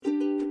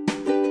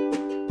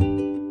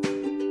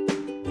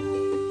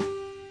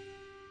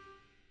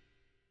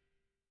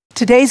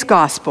Today's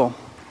gospel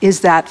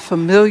is that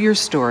familiar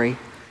story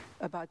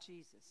about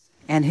Jesus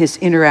and his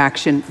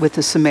interaction with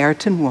the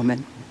Samaritan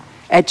woman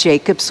at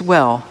Jacob's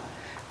well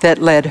that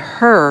led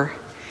her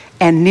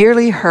and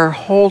nearly her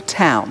whole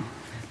town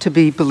to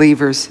be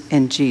believers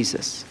in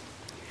Jesus.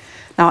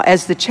 Now,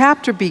 as the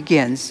chapter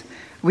begins,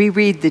 we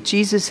read that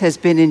Jesus has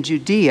been in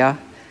Judea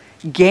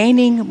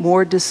gaining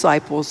more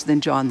disciples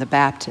than John the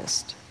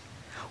Baptist.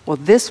 Well,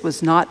 this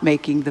was not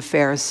making the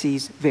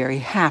Pharisees very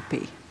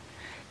happy.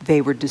 They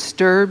were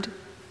disturbed,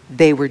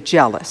 they were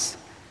jealous.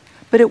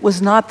 But it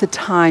was not the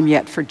time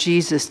yet for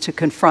Jesus to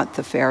confront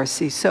the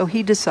Pharisees, so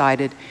he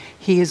decided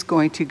he is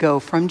going to go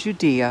from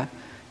Judea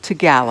to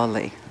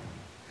Galilee.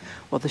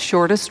 Well, the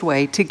shortest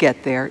way to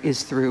get there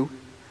is through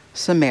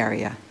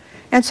Samaria.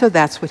 And so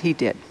that's what he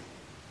did.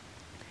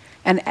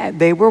 And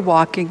they were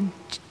walking.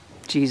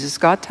 Jesus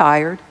got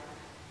tired,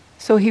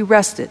 so he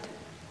rested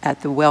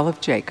at the well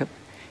of Jacob.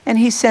 And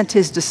he sent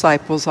his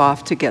disciples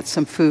off to get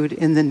some food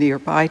in the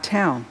nearby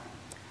town.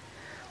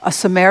 A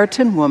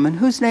Samaritan woman,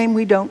 whose name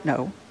we don't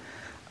know,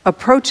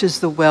 approaches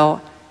the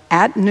well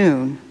at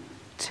noon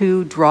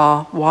to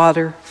draw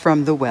water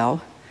from the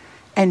well,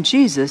 and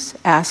Jesus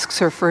asks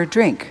her for a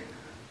drink.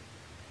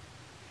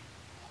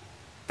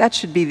 That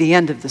should be the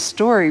end of the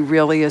story,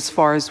 really, as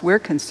far as we're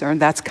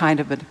concerned. That's kind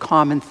of a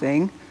common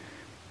thing.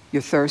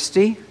 You're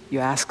thirsty, you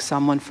ask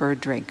someone for a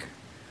drink.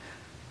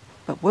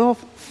 But we'll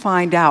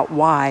find out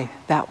why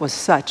that was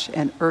such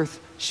an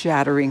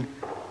earth-shattering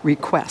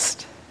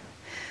request.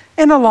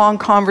 And a long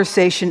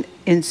conversation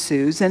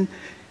ensues, and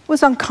it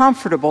was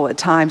uncomfortable at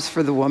times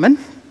for the woman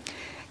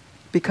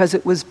because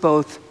it was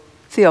both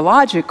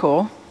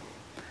theological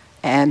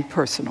and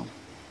personal.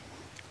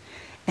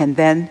 And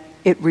then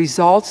it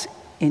results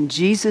in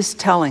Jesus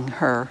telling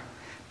her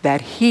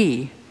that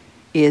he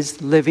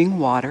is living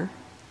water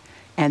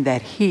and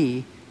that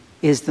he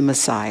is the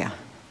Messiah.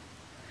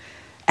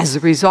 As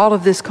a result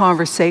of this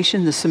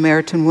conversation, the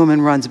Samaritan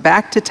woman runs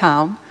back to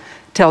town,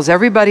 tells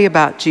everybody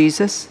about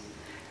Jesus.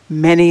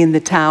 Many in the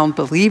town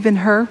believe in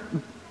her,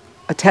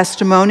 a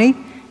testimony,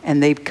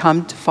 and they've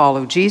come to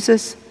follow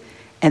Jesus,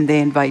 and they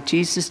invite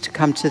Jesus to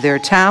come to their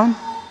town,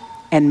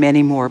 and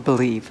many more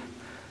believe.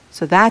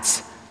 So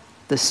that's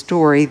the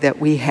story that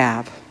we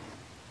have.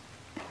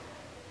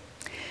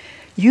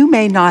 You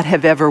may not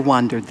have ever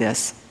wondered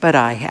this, but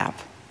I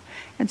have.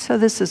 And so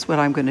this is what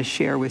I'm going to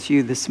share with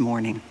you this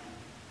morning.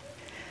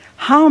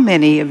 How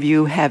many of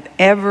you have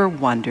ever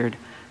wondered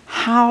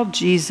how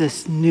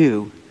Jesus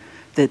knew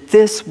that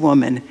this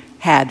woman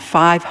had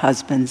 5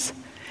 husbands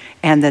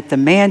and that the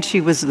man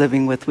she was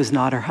living with was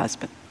not her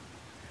husband?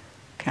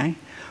 Okay?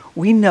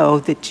 We know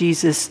that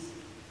Jesus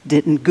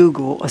didn't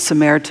Google a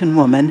Samaritan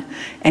woman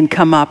and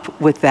come up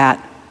with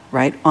that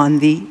right on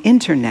the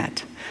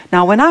internet.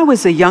 Now, when I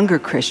was a younger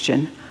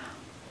Christian,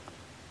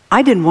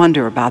 I didn't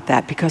wonder about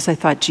that because I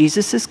thought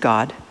Jesus is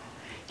God.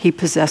 He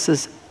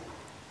possesses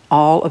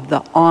all of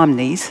the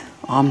omnis,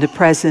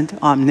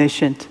 omnipresent,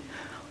 omniscient,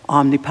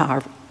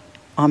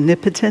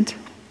 omnipotent.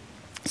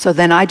 So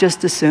then I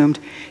just assumed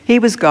he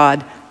was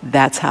God.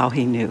 That's how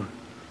he knew.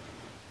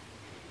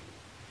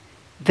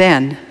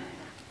 Then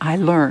I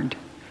learned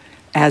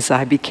as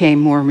I became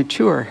more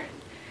mature,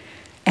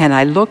 and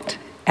I looked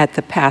at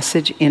the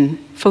passage in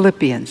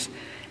Philippians.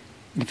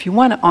 If you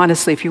want to,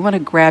 honestly, if you want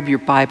to grab your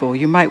Bible,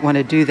 you might want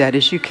to do that.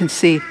 As you can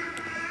see,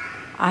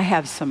 I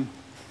have some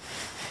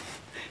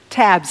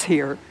tabs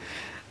here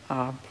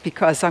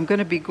because I'm going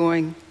to be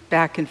going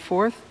back and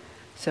forth.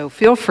 So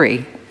feel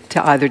free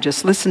to either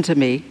just listen to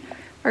me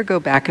or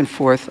go back and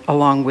forth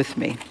along with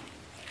me.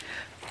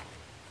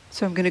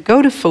 So I'm going to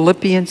go to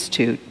Philippians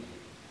 2,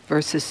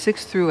 verses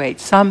 6 through 8,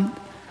 some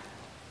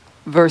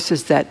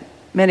verses that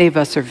many of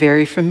us are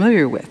very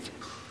familiar with.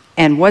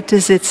 And what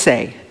does it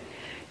say?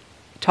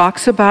 It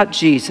talks about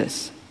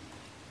Jesus,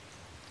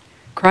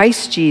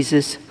 Christ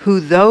Jesus, who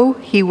though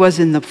he was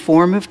in the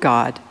form of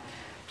God,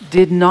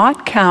 did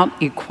not count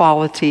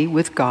equality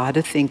with God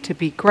a thing to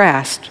be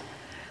grasped,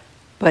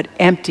 but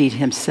emptied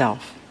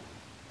himself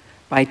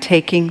by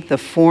taking the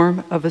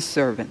form of a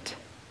servant,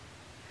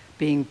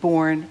 being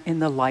born in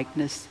the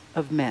likeness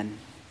of men.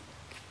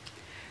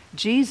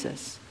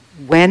 Jesus,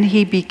 when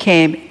he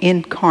became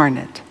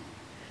incarnate,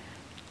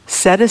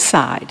 set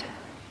aside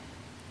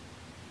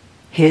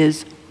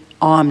his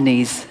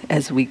omnis,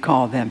 as we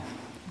call them,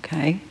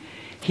 okay?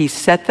 He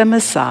set them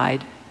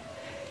aside.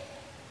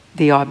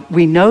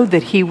 We know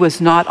that he was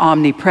not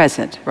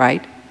omnipresent,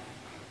 right?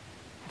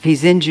 If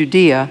he's in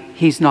Judea,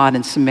 he's not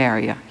in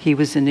Samaria. He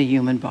was in a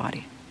human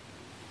body.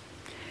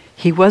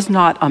 He was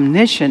not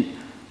omniscient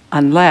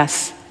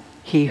unless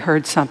he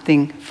heard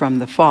something from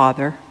the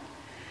Father.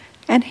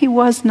 And he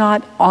was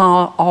not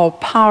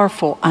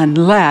all-powerful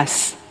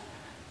unless,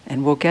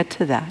 and we'll get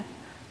to that,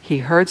 he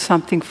heard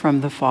something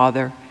from the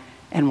Father,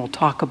 and we'll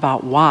talk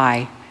about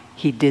why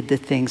he did the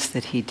things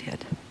that he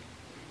did.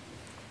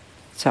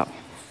 So,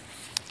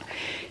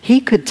 he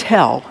could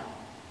tell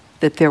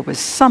that there was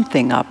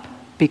something up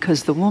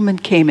because the woman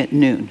came at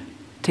noon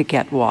to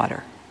get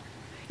water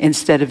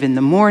instead of in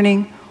the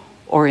morning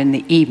or in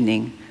the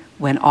evening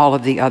when all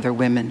of the other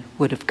women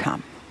would have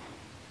come.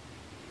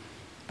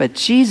 But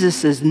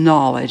Jesus'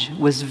 knowledge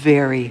was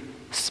very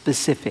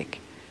specific.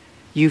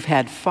 You've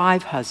had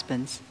 5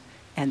 husbands,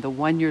 and the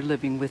one you're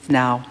living with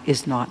now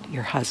is not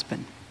your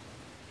husband.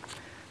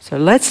 So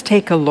let's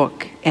take a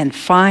look and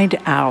find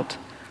out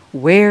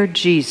where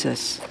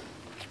Jesus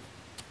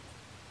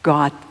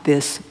got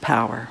this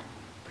power.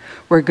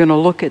 We're going to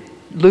look at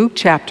Luke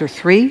chapter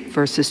 3,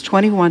 verses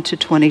 21 to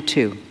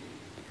 22.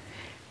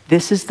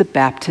 This is the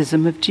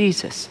baptism of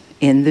Jesus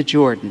in the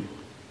Jordan.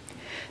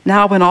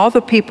 Now, when all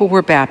the people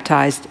were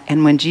baptized,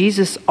 and when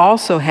Jesus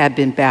also had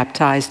been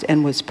baptized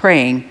and was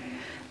praying,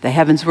 the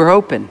heavens were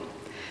open,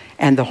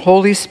 and the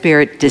Holy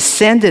Spirit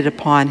descended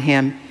upon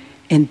him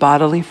in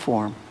bodily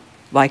form,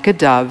 like a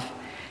dove,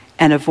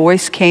 and a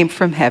voice came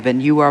from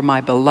heaven, "You are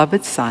my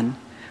beloved Son,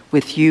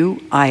 with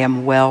you I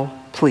am well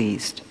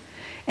pleased."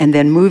 And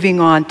then moving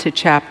on to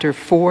chapter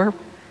 4,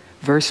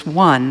 verse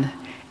 1,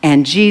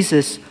 and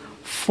Jesus,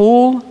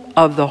 full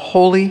of the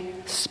Holy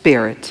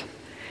Spirit.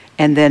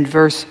 And then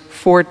verse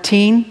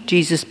 14,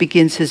 Jesus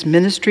begins his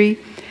ministry,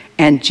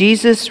 and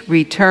Jesus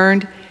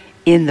returned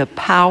in the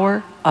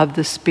power of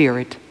the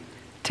Spirit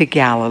to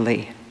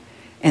Galilee.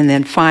 And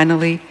then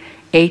finally,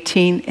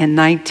 18 and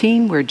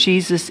 19, where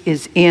Jesus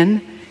is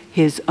in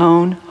his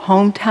own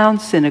hometown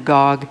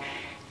synagogue,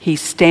 he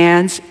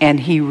stands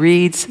and he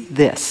reads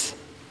this: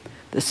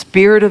 "The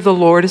Spirit of the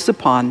Lord is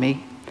upon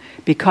me,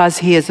 because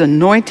he has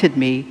anointed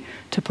me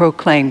to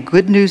proclaim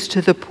good news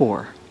to the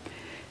poor.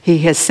 He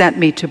has sent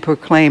me to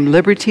proclaim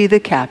liberty to the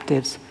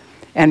captives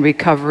and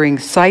recovering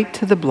sight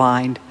to the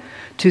blind,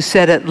 to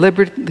set at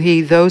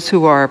liberty those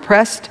who are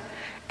oppressed,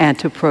 and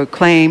to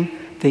proclaim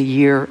the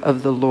year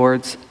of the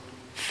Lord's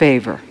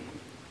favor."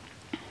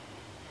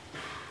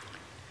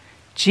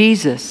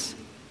 Jesus,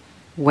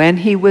 when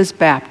he was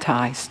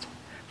baptized,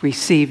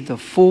 received the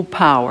full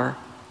power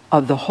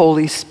of the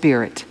Holy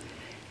Spirit.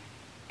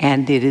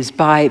 And it is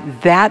by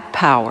that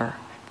power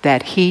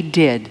that he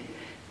did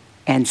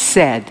and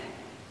said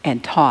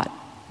and taught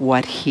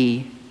what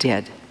he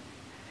did.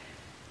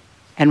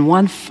 And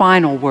one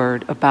final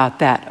word about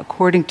that,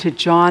 according to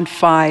John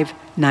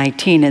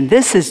 5:19, and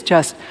this is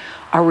just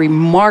a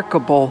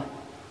remarkable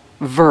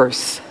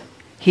verse.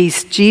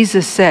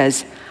 Jesus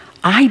says,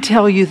 "I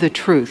tell you the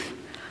truth,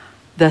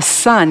 the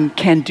Son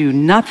can do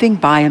nothing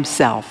by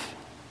himself.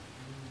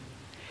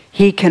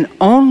 He can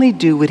only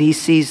do what he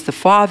sees the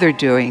Father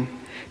doing,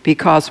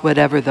 because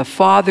whatever the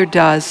Father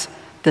does,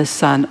 the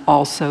Son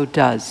also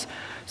does."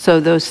 So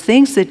those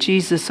things that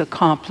Jesus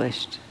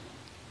accomplished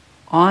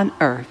on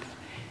earth,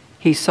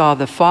 he saw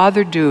the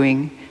Father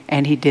doing,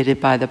 and he did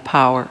it by the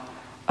power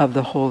of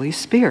the Holy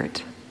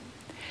Spirit.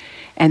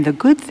 And one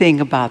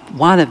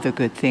of the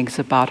good things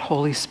about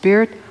Holy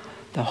Spirit,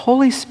 the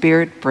Holy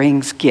Spirit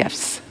brings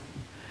gifts.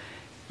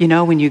 You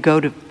know, when you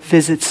go to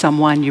visit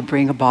someone, you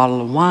bring a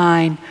bottle of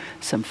wine,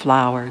 some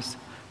flowers,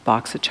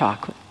 box of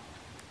chocolate.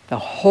 The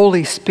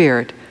Holy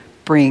Spirit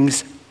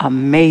brings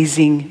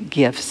amazing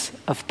gifts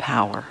of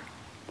power.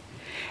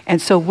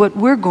 And so what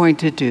we're going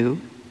to do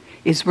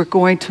is we're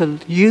going to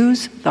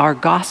use our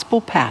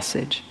gospel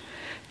passage,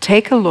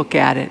 take a look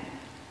at it,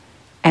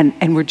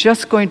 and we're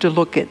just going to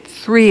look at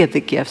 3 of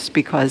the gifts,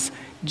 because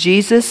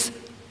Jesus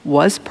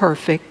was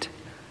perfect,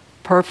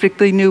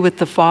 perfectly knew what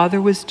the Father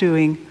was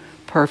doing,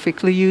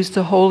 perfectly used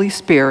the Holy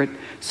Spirit,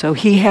 so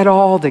he had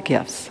all the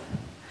gifts.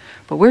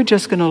 But we're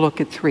just going to look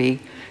at 3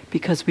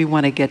 because we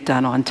want to get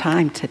done on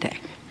time today.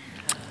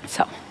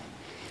 So,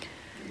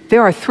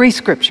 there are 3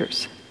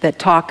 scriptures that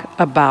talk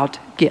about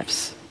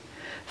gifts.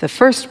 The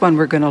first one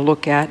we're going to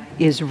look at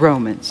is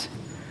Romans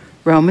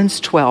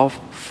 12,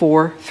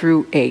 4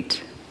 through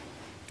 8.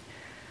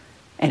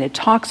 And it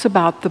talks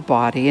about the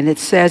body, and it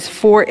says,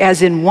 "For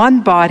as in one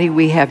body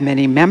we have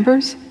many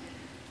members,"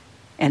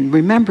 and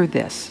remember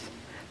this,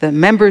 the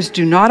members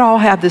do not all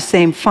have the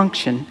same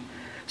function,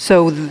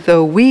 so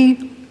though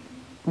we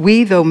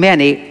though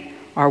many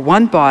are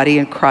one body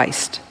in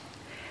Christ,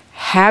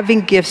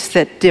 having gifts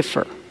that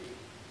differ.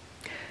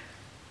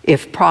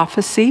 If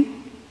prophecy,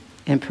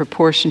 in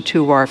proportion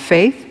to our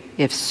faith;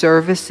 if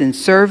service, in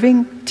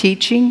serving;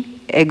 teaching,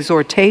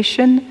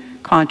 exhortation,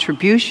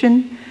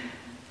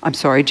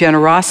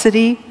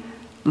 generosity,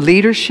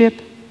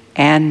 leadership,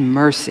 and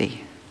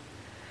mercy.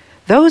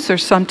 Those are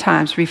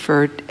sometimes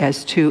referred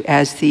as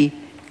the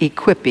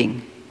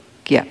equipping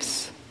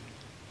gifts.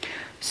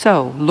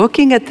 So,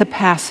 looking at the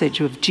passage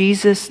of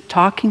Jesus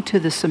talking to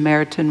the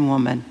Samaritan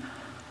woman,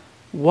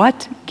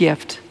 what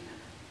gift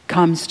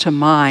comes to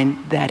mind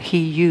that he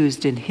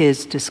used in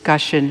his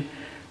discussion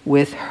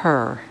with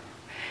her?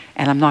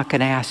 And I'm not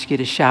going to ask you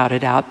to shout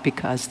it out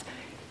because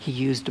he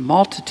used a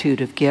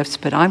multitude of gifts,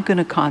 but I'm going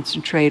to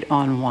concentrate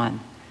on one.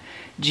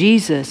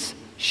 Jesus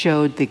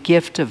showed the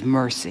gift of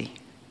mercy.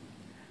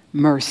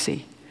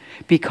 Mercy.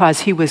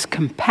 Because he was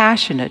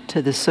compassionate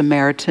to the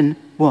Samaritan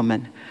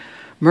woman.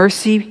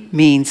 Mercy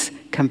means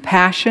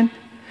compassion.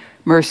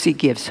 Mercy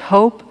gives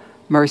hope.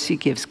 Mercy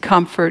gives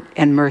comfort.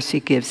 And mercy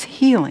gives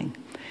healing.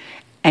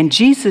 And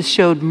Jesus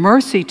showed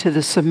mercy to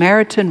the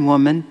Samaritan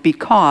woman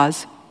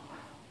because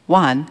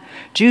One,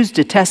 Jews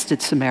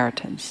detested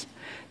Samaritans.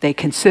 They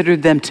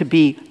considered them to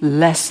be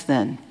less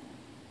than.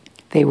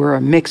 They were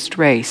a mixed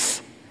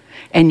race.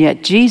 And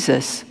yet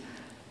Jesus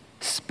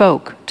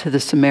spoke to the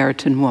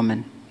Samaritan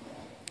woman.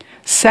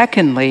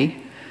 Secondly,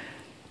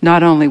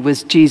 not only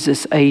was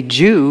Jesus a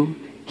Jew,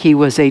 he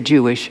was a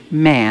Jewish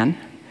man,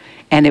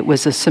 and it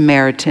was a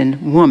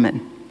Samaritan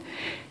woman.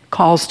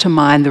 Calls to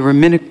mind the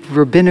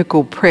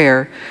rabbinical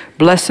prayer,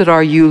 "Blessed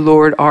are you,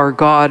 Lord our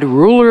God,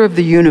 ruler of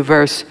the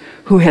universe,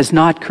 who has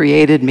not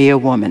created me a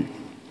woman."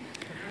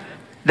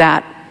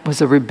 That was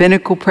a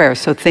rabbinical prayer.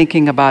 So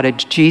thinking about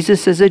it,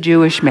 Jesus as a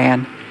Jewish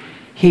man,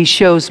 he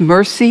shows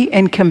mercy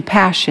and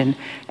compassion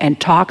and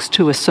talks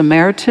to a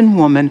Samaritan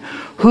woman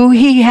who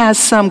he has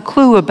some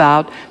clue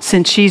about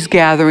since she's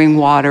gathering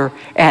water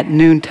at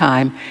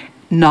noontime,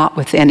 not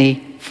with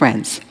any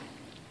friends.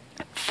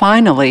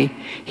 Finally,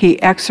 he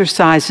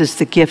exercises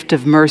the gift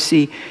of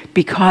mercy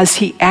because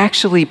he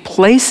actually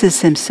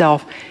places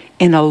himself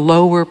in a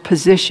lower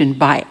position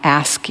by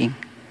asking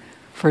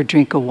for a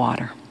drink of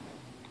water.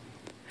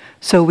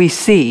 So we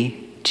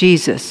see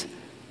Jesus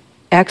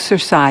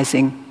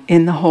exercising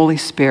in the Holy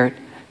Spirit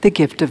the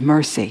gift of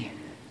mercy.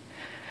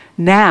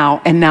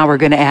 Now we're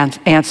going to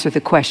answer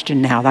the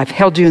question now. I've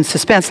held you in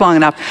suspense long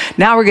enough.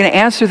 Now we're going to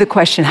answer the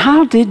question,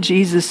 how did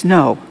Jesus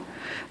know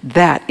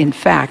that, in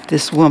fact,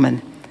 this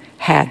woman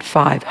had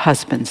 5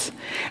 husbands?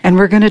 And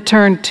we're going to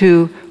turn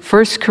to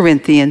 1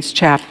 Corinthians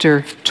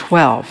chapter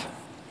 12.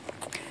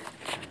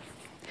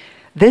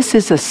 This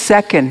is a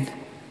second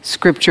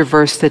scripture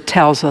verse that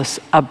tells us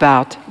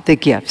about the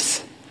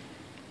gifts.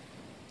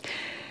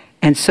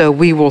 And so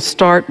we will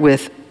start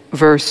with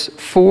verse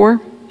 4.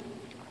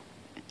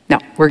 No,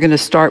 we're going to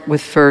start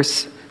with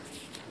verse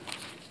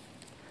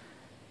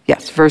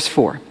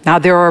 4. Now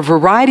there are a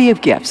variety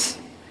of gifts,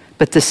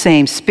 but the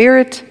same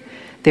Spirit.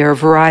 There are a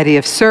variety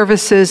of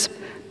services,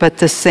 but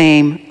the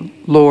same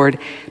Lord.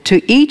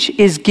 To each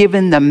is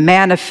given the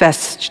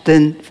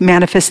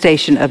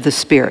manifestation of the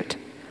Spirit.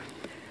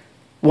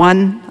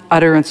 One,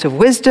 utterance of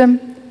wisdom,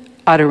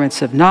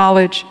 utterance of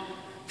knowledge,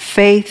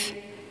 faith,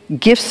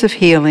 gifts of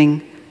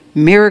healing,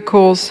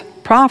 miracles,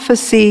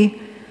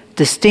 prophecy,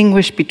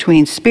 distinguish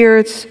between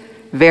spirits,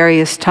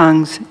 various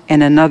tongues,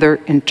 and another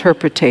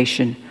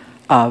interpretation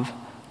of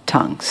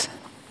tongues.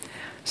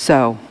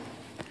 So,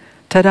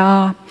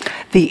 ta-da!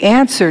 The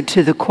answer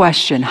to the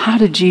question, how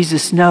did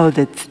Jesus know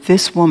that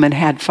this woman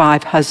had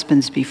 5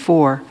 husbands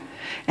before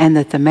and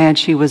that the man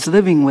she was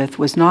living with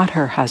was not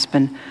her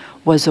husband,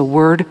 was a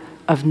word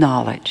of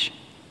knowledge.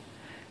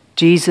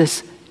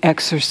 Jesus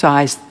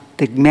exercised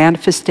the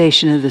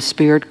manifestation of the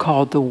Spirit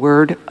called the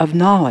word of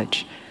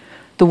knowledge.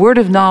 The word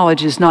of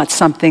knowledge is not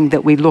something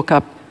that we look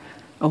up.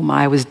 Oh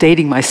my, I was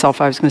dating myself.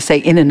 I was going to say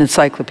in an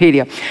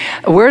encyclopedia.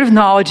 A word of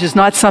knowledge is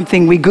not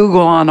something we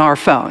Google on our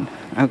phone,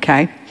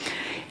 okay?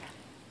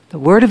 The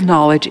word of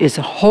knowledge is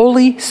a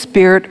Holy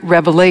Spirit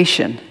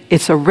revelation.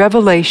 It's a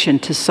revelation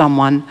to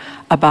someone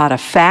about a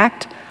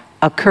fact,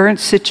 a current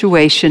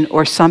situation,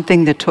 or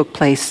something that took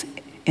place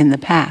in the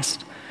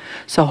past.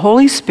 So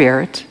Holy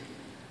Spirit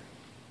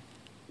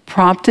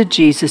prompted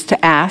Jesus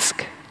to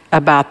ask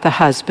about the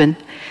husband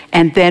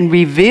and then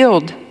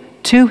revealed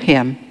to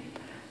him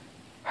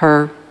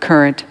her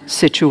current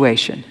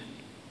situation.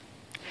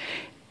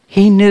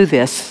 He knew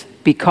this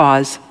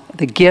because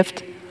the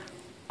gift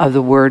of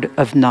the word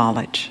of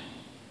knowledge.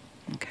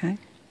 Okay?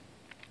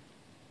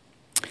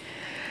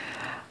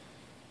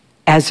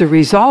 As a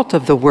result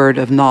of the word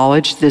of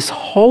knowledge, this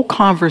whole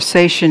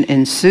conversation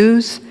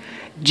ensues.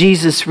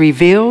 Jesus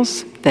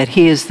reveals that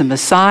he is the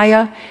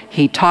Messiah.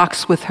 He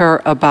talks with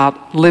her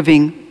about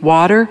living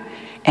water.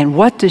 And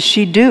what does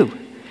she do?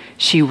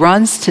 She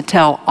runs to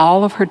tell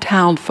all of her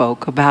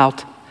townfolk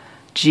about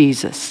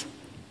Jesus.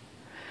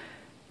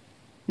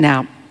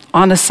 Now,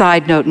 on a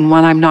side note, and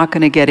one I'm not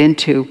going to get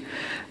into,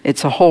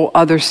 it's a whole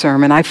other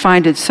sermon. I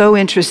find it so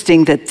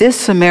interesting that this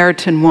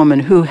Samaritan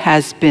woman who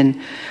has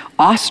been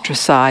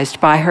ostracized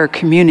by her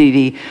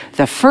community,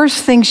 the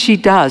first thing she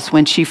does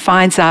when she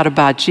finds out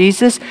about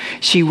Jesus,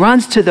 she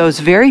runs to those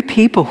very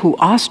people who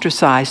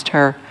ostracized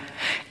her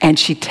and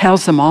she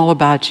tells them all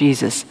about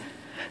Jesus.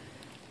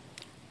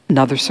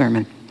 Another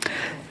sermon.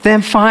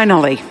 Then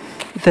finally,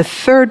 the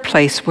third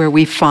place where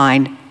we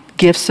find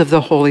gifts of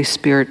the Holy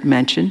Spirit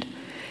mentioned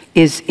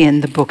is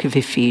in the book of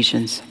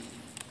Ephesians.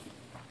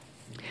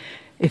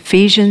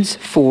 Ephesians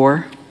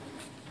 4,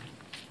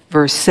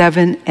 verse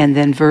 7, and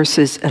then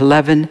verses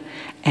 11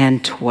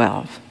 and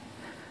 12.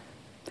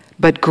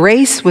 But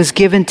grace was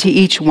given to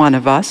each one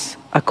of us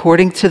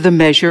according to the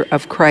measure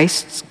of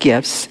Christ's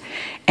gifts,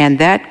 and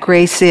that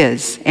grace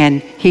is,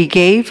 and he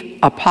gave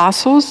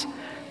apostles,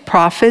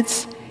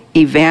 prophets,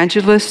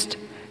 evangelists,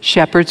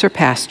 shepherds or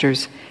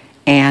pastors,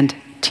 and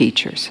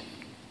teachers.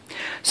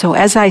 So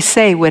as I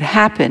say, what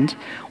happened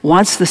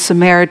once the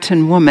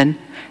Samaritan woman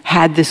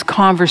had this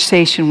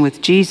conversation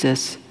with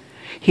Jesus,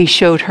 he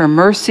showed her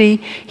mercy.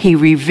 He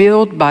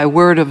revealed by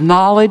word of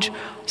knowledge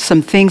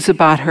some things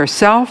about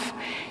herself.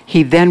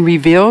 He then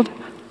revealed,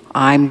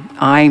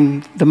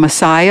 I'm the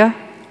Messiah.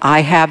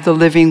 I have the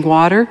living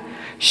water.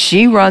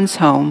 She runs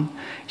home.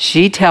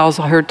 She tells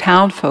her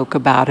townfolk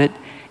about it.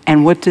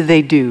 And what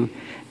do?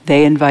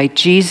 They invite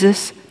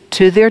Jesus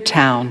to their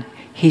town.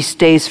 He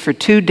stays for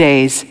 2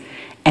 days,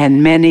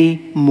 and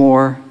many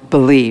more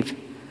believe.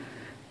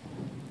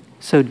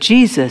 So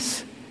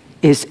Jesus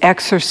is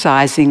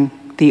exercising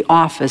the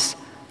office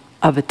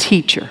of a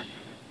teacher.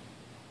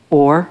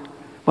 Or,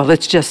 well,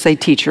 let's just say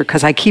teacher,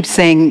 because I keep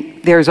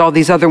saying there's all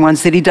these other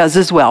ones that he does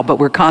as well, but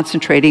we're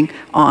concentrating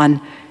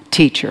on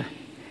teacher.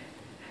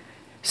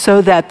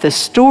 So that the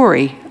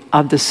story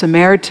of the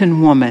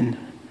Samaritan woman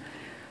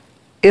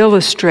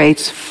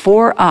illustrates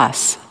for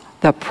us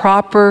the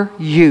proper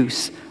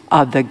use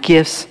of the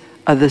gifts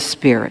of the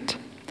Spirit.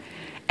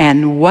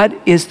 And what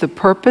is the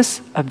purpose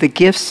of the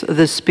gifts of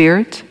the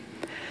Spirit?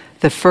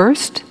 The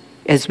first,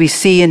 as we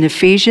see in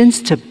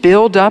Ephesians, to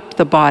build up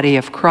the body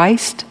of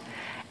Christ.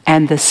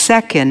 And the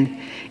second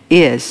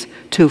is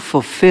to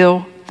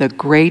fulfill the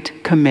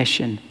Great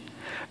Commission,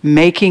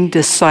 making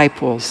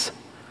disciples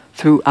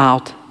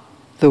throughout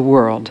the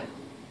world.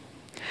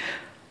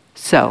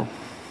 So,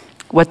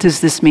 what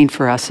does this mean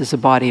for us as a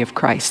body of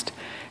Christ?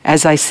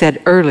 As I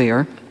said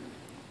earlier,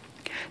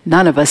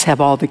 none of us have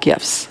all the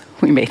gifts.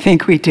 We may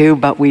think we do,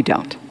 but we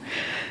don't.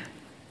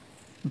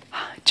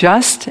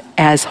 Just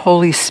as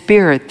Holy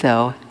Spirit,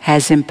 though,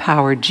 has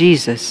empowered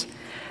Jesus,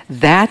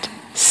 that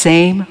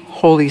same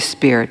Holy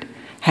Spirit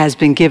has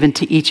been given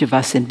to each of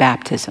us in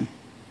baptism.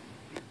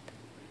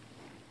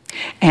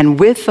 And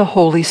with the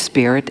Holy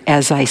Spirit,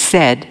 as I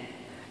said,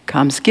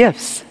 comes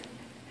gifts.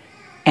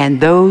 And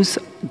those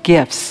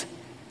gifts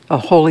the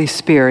Holy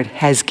Spirit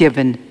has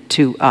given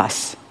to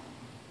us.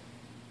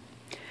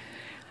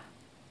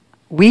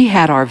 We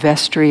had our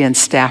vestry and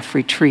staff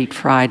retreat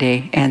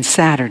Friday and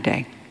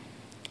Saturday.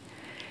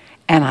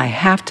 And I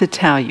have to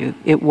tell you,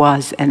 it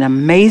was an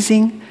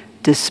amazing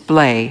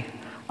display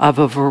of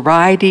a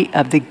variety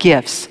of the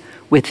gifts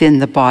within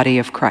the body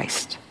of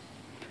Christ.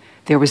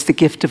 There was the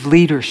gift of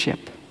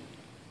leadership,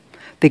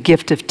 the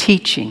gift of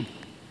teaching,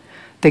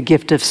 the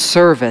gift of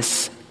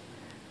service.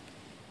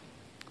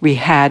 We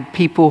had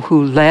people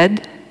who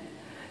led,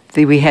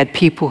 we had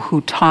people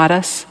who taught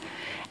us,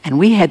 and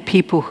we had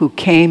people who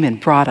came and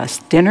brought us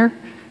dinner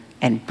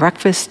and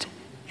breakfast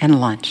and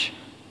lunch.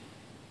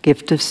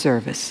 Gift of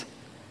service.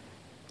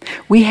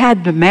 We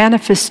had the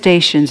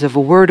manifestations of a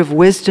word of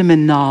wisdom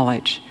and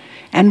knowledge,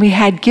 and we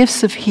had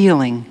gifts of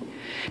healing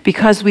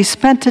because we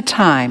spent the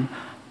time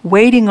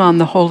waiting on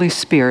the Holy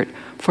Spirit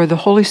for the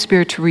Holy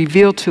Spirit to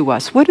reveal to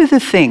us what are the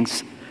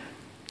things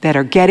that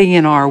are getting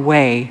in our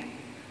way,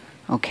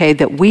 okay,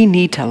 that we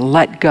need to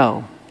let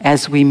go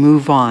as we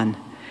move on.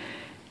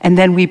 And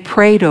then we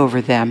prayed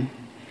over them,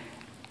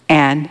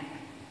 and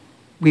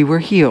we were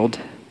healed.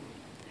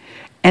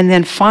 And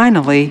then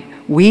finally,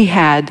 we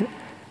had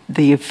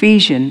the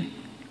Ephesian,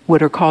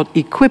 what are called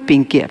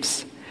equipping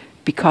gifts,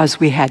 because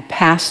we had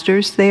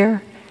pastors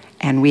there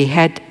and we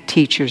had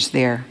teachers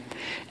there.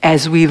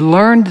 As we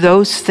learned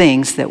those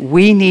things that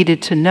we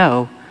needed to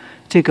know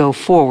to go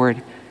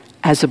forward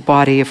as a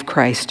body of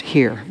Christ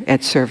here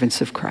at Servants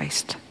of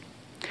Christ.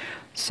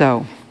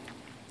 So,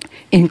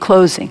 in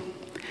closing,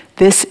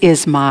 this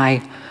is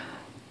my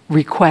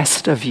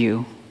request of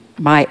you,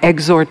 my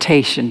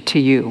exhortation to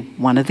you,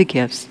 one of the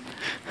gifts.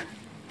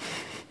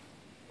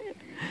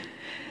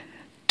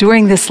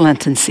 During this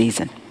Lenten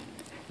season,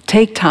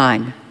 take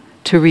time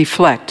to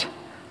reflect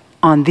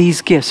on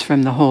these gifts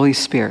from the Holy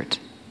Spirit.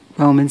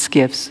 Romans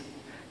gifts,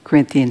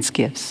 Corinthians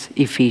gifts,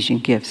 Ephesian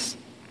gifts.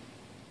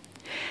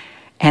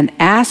 And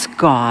ask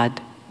God,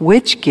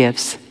 which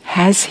gifts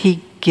has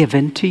He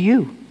given to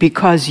you?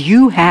 Because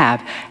you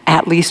have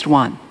at least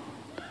one,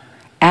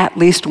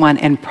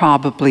 and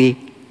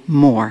probably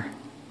more.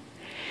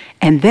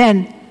 And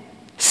then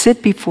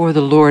sit before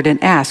the Lord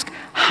and ask,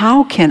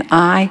 how can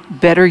I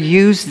better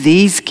use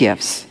these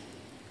gifts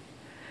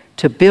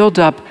to build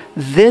up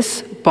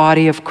this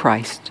body of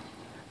Christ,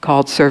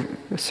 called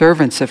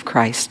servants of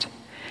Christ,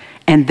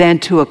 and then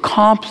to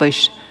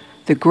accomplish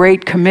the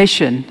Great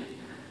Commission?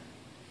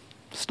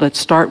 Let's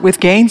start with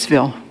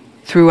Gainesville,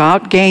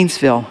 throughout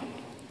Gainesville.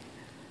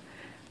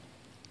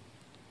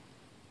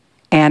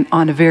 And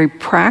on a very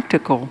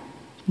practical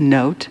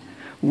note,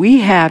 we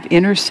have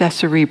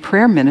intercessory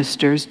prayer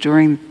ministers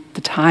during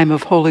the time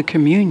of Holy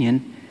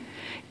Communion.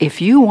 If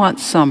you want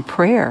some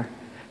prayer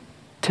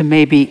to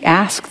maybe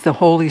ask the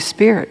Holy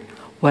Spirit,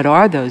 what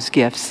are those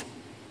gifts?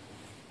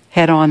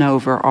 Head on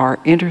over. Our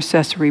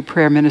intercessory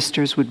prayer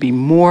ministers would be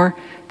more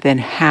than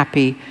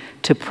happy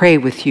to pray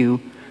with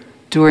you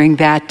during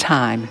that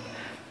time.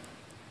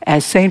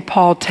 As St.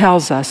 Paul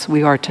tells us,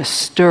 we are to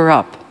stir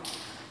up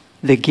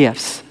the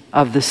gifts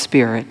of the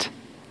Spirit.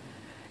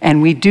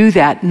 And we do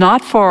that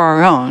not for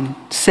our own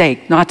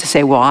sake, not to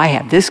say, well, I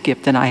have this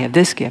gift and I have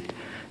this gift.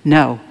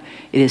 No,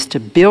 it is to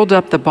build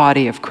up the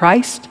body of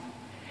Christ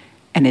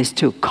and is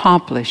to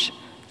accomplish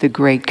the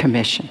Great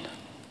Commission.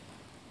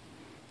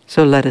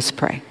 So let us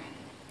pray.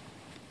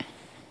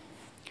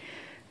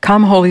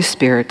 Come, Holy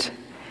Spirit,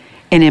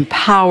 and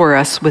empower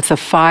us with the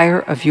fire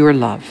of your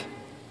love.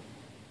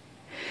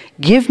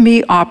 Give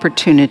me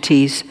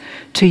opportunities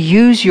to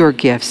use your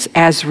gifts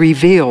as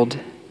revealed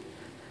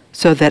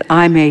so that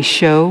I may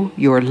show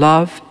your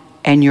love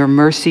and your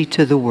mercy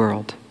to the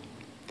world.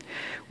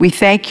 We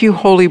thank you,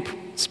 Holy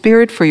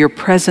Spirit, for your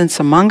presence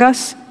among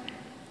us,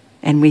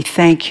 and we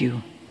thank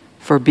you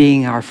for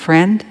being our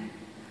friend,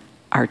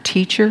 our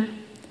teacher,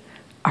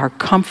 our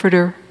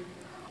comforter,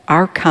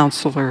 our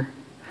counselor,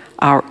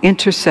 our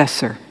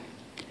intercessor.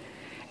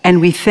 And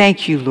we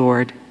thank you,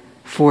 Lord,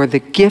 for the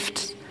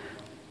gifts,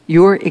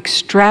 your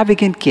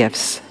extravagant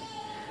gifts,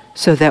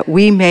 so that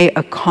we may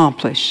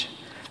accomplish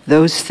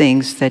those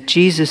things that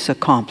Jesus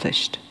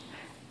accomplished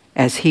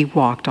as he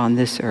walked on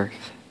this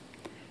earth.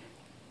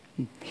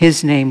 In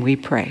his name we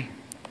pray.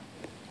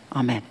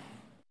 Amen.